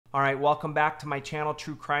All right, welcome back to my channel,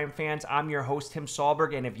 True Crime Fans. I'm your host, Tim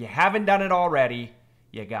Solberg, and if you haven't done it already,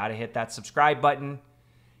 you gotta hit that subscribe button,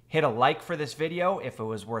 hit a like for this video if it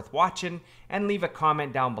was worth watching, and leave a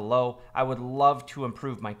comment down below. I would love to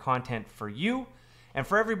improve my content for you. And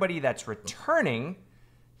for everybody that's returning,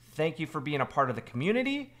 thank you for being a part of the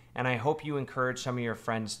community, and I hope you encourage some of your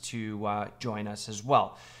friends to join us as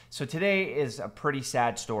well. So today is a pretty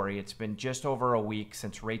sad story. It's been just over a week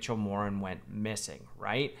since Rachel Morin went missing,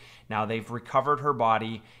 right? Now they've recovered her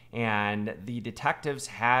body, and the detectives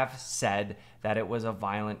have said that it was a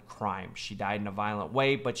violent crime. She died in a violent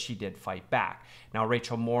way, but she did fight back. Now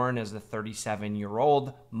Rachel Morin is the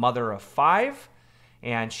 37-year-old mother of 5,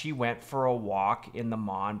 and she went for a walk in the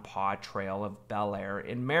Mon Pa Trail of Bel Air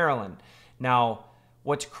in Maryland. Now,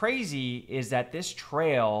 what's crazy is that this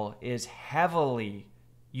trail is heavily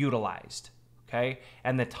utilized, okay?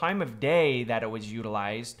 And the time of day that it was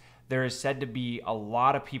utilized, there is said to be a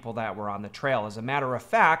lot of people that were on the trail. As a matter of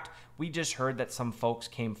fact, we just heard that some folks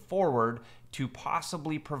came forward to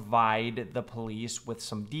possibly provide the police with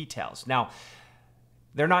some details. Now,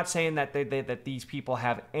 they're not saying that that these people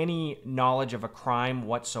have any knowledge of a crime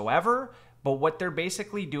whatsoever, but what they're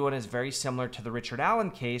basically doing is very similar to the Richard Allen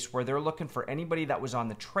case, where they're looking for anybody that was on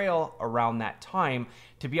the trail around that time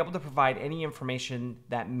to be able to provide any information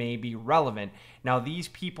that may be relevant. Now, these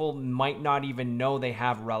people might not even know they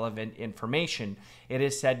have relevant information. It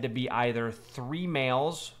is said to be either 3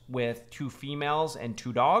 males with 2 females and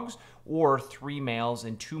 2 dogs, or 3 males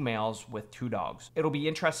and 2 males with 2 dogs. It'll be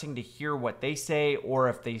interesting to hear what they say, or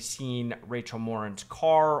if they've seen Rachel Morin's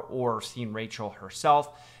car or seen Rachel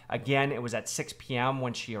herself. Again, it was at 6 p.m.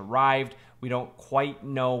 when she arrived. We don't quite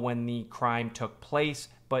know when the crime took place,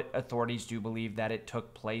 but authorities do believe that it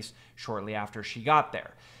took place shortly after she got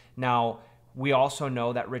there. Now, we also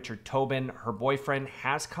know that Richard Tobin, her boyfriend,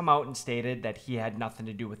 has come out and stated that he had nothing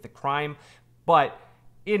to do with the crime, but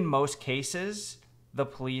in most cases, the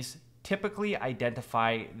police typically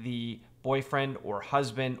identify the boyfriend or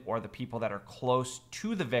husband or the people that are close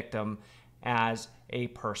to the victim as a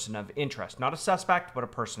person of interest. Not a suspect, but a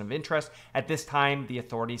person of interest. At this time, the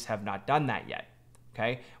authorities have not done that yet.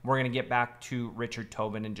 Okay, we're going to get back to Richard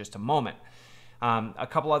Tobin in just a moment. A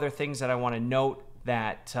couple other things that I want to note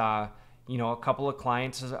that, you know, a couple of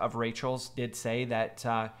clients of Rachel's did say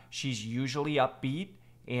that she's usually upbeat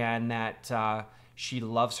and that she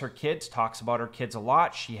loves her kids, talks about her kids a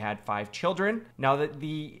lot. She had 5 children. Now,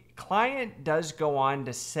 the client does go on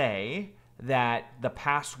to say that the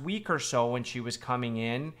past week or so when she was coming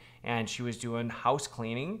in and she was doing house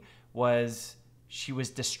cleaning, she was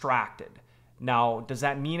distracted. Now, does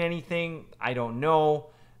that mean anything? I don't know.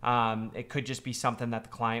 It could just be something that the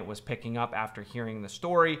client was picking up after hearing the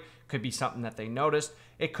story. Could be something that they noticed.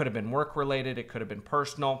 It could have been work related. It could have been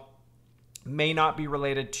personal. May not be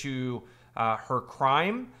related to her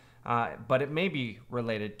crime, but it may be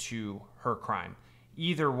related to her crime.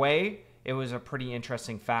 Either way, it was a pretty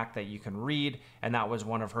interesting fact that you can read, and that was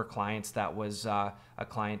one of her clients that was a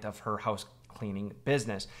client of her house cleaning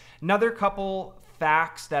business. Another couple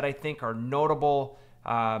facts that I think are notable.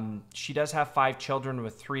 She does have 5 children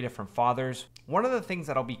with 3 different fathers. One of the things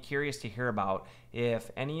that I'll be curious to hear about,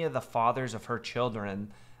 if any of the fathers of her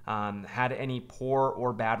children had any poor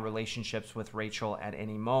or bad relationships with Rachel at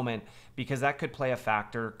any moment, because that could play a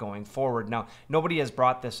factor going forward. Now, nobody has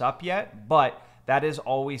brought this up yet, but that is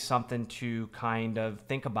always something to kind of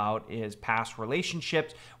think about, is past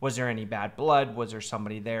relationships. Was there any bad blood? Was there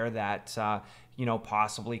somebody there that, you know,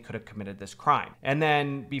 possibly could have committed this crime? And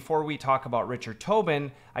then before we talk about Richard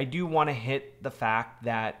Tobin, I do want to hit the fact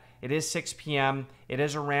that it is 6 p.m. It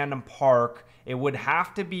is a random park. It would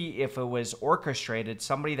have to be, if it was orchestrated,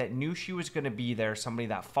 somebody that knew she was going to be there, somebody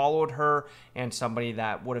that followed her, and somebody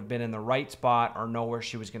that would have been in the right spot or know where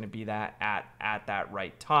she was going to be at that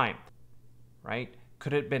right time. Right?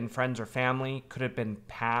 Could it have been friends or family? Could it have been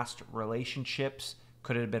past relationships?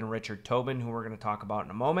 Could it have been Richard Tobin, who we're going to talk about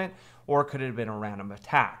in a moment? Or could it have been a random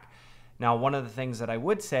attack? Now, one of the things that I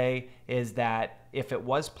would say is that if it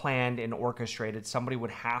was planned and orchestrated, somebody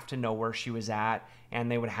would have to know where she was at,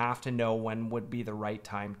 and they would have to know when would be the right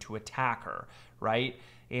time to attack her, right?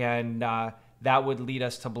 And that would lead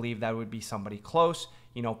us to believe that would be somebody close,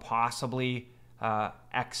 you know, possibly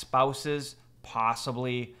ex-spouses,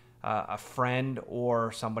 possibly a friend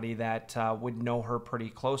or somebody that would know her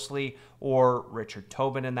pretty closely, or Richard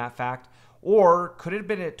Tobin in that fact. Or could it have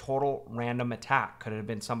been a total random attack? Could it have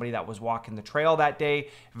been somebody that was walking the trail that day,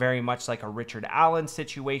 very much like a Richard Allen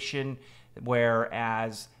situation,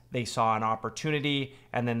 whereas they saw an opportunity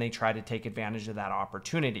and then they tried to take advantage of that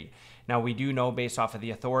opportunity. Now, we do know based off of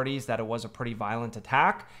the authorities that it was a pretty violent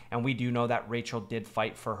attack, and we do know that Rachel did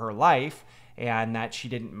fight for her life and that she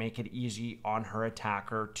didn't make it easy on her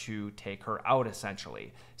attacker to take her out,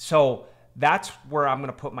 essentially. So that's where I'm going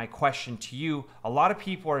to put my question to you. A lot of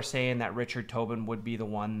people are saying that Richard Tobin would be the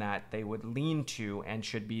one that they would lean to and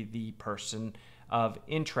should be the person of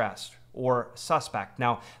interest or suspect.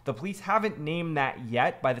 Now, the police haven't named that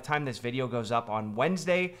yet. By the time this video goes up on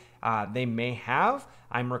Wednesday, they may have.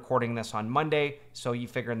 I'm recording this on Monday, so you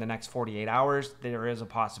figure in the next 48 hours, there is a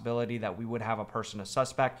possibility that we would have a person of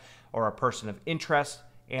suspect or a person of interest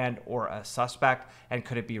and or a suspect, and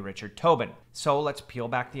could it be Richard Tobin? So let's peel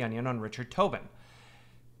back the onion on Richard Tobin.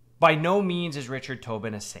 By no means is Richard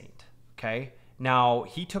Tobin a saint, okay? Now,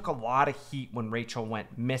 he took a lot of heat when Rachel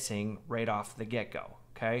went missing right off the get-go,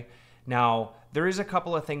 okay? Now, there is a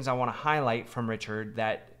couple of things I want to highlight from Richard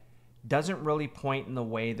that doesn't really point in the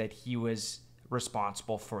way that he was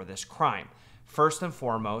responsible for this crime. First and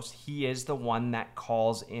foremost, he is the one that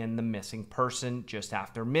calls in the missing person just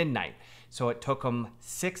after midnight. So it took him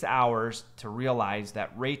 6 hours to realize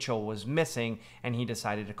that Rachel was missing, and he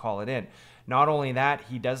decided to call it in. Not only that,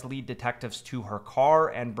 he does lead detectives to her car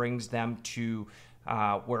and brings them to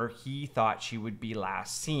where he thought she would be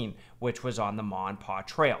last seen, which was on the Ma and Pa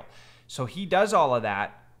Trail. So he does all of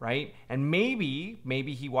that, right? And maybe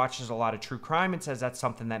he watches a lot of true crime and says that's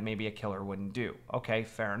something that maybe a killer wouldn't do. Okay,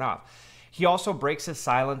 fair enough. He also breaks his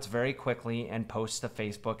silence very quickly and posts to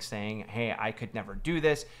Facebook saying, hey, I could never do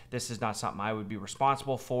this. This is not something I would be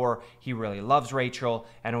responsible for. He really loves Rachel,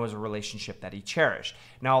 and it was a relationship that he cherished.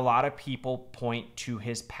 Now, a lot of people point to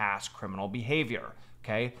his past criminal behavior,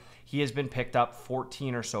 okay? He has been picked up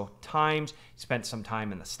 14 or so times, spent some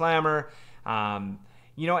time in the slammer.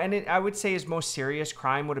 You know, and I would say his most serious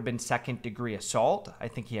crime would have been second-degree assault. I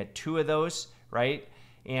think he had 2 of those, right?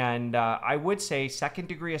 And I would say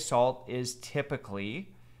second-degree assault is typically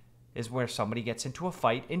where somebody gets into a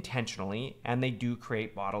fight intentionally and they do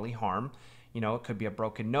create bodily harm. You know, it could be a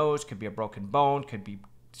broken nose, could be a broken bone, could be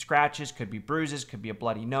scratches, could be bruises, could be a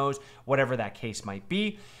bloody nose, whatever that case might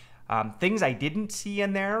be. Things I didn't see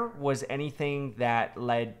in there was anything that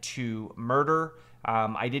led to murder.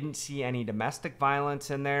 I didn't see any domestic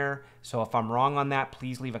violence in there. So if I'm wrong on that,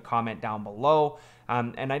 please leave a comment down below.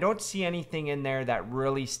 And I don't see anything in there that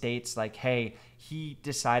really states like, hey, he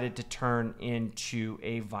decided to turn into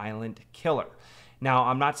a violent killer. Now,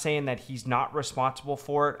 I'm not saying that he's not responsible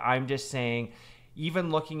for it. I'm just saying, even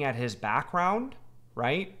looking at his background,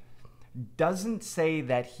 right, doesn't say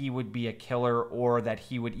that he would be a killer or that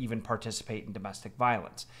he would even participate in domestic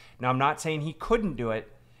violence. Now, I'm not saying he couldn't do it.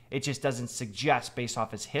 It just doesn't suggest, based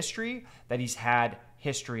off his history, that he's had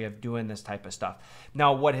history of doing this type of stuff.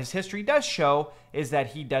 Now, what his history does show is that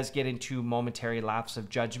he does get into momentary lapse of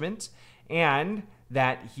judgment and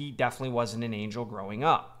that he definitely wasn't an angel growing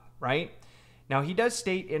up, right? Now, he does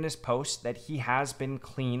state in his post that he has been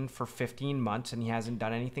clean for 15 months and he hasn't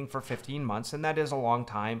done anything for 15 months, and that is a long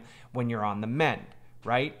time when you're on the mend,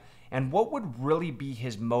 right? And what would really be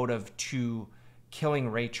his motive to killing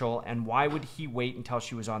Rachel, and why would he wait until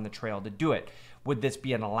she was on the trail to do it? Would this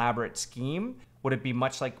be an elaborate scheme? Would it be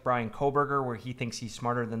much like Brian Koberger, where he thinks he's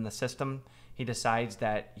smarter than the system? He decides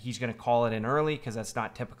that he's going to call it in early because that's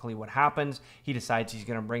not typically what happens. He decides he's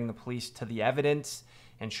going to bring the police to the evidence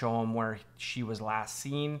and show them where she was last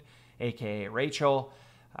seen, aka Rachel,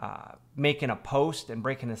 making a post and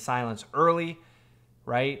breaking his silence early,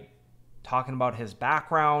 right? Talking about his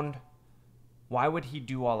background. Why would he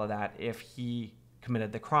do all of that if he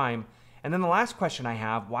committed the crime? And then the last question I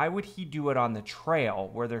have, why would he do it on the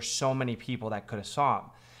trail where there's so many people that could have saw him?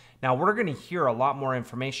 Now, we're going to hear a lot more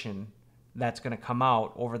information that's going to come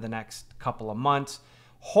out over the next couple of months.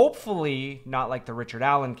 Hopefully not like the Richard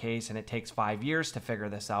Allen case and it takes 5 years to figure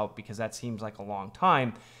this out, because that seems like a long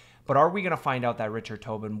time. But are we going to find out that Richard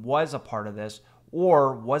Tobin was a part of this,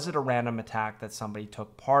 or was it a random attack that somebody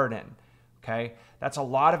took part in? Okay, that's a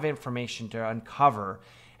lot of information to uncover.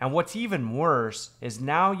 And what's even worse is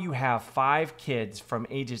now you have 5 kids from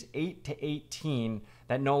ages 8 to 18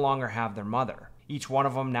 that no longer have their mother. Each one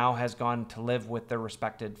of them now has gone to live with their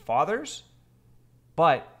respected fathers,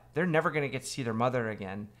 but they're never going to get to see their mother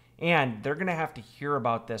again. And they're going to have to hear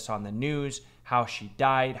about this on the news, how she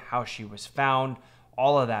died, how she was found,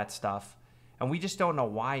 all of that stuff. And we just don't know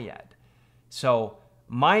why yet. So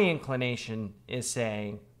my inclination is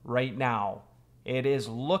saying right now, it is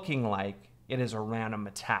looking like it is a random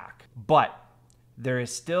attack. But there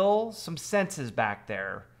is still some senses back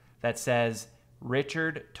there that says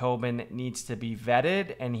Richard Tobin needs to be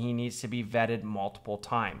vetted, and he needs to be vetted multiple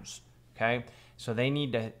times. Okay? So they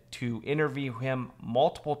need to interview him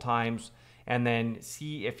multiple times and then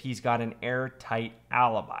see if he's got an airtight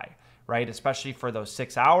alibi, right? Especially for those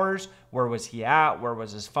 6 hours. Where was he at? Where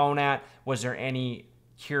was his phone at? Was there any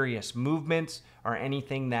curious movements or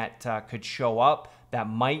anything that could show up that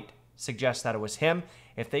might suggest that it was him?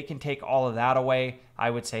 If they can take all of that away, I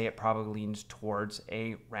would say it probably leans towards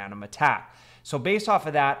a random attack. So based off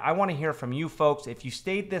of that, I want to hear from you folks. If you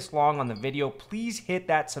stayed this long on the video, please hit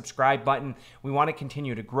that subscribe button. We want to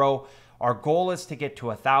continue to grow. Our goal is to get to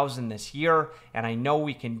 1,000 this year, and I know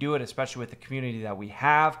we can do it, especially with the community that we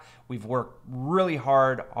have. We've worked really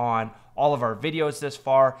hard on all of our videos this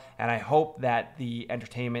far, and I hope that the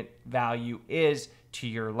entertainment value is to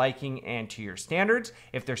your liking and to your standards.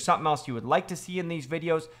 If there's something else you would like to see in these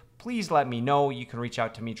videos, please let me know. You can reach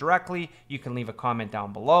out to me directly. You can leave a comment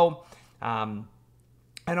down below. And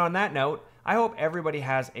on that note, I hope everybody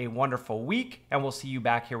has a wonderful week, and we'll see you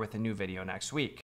back here with a new video next week.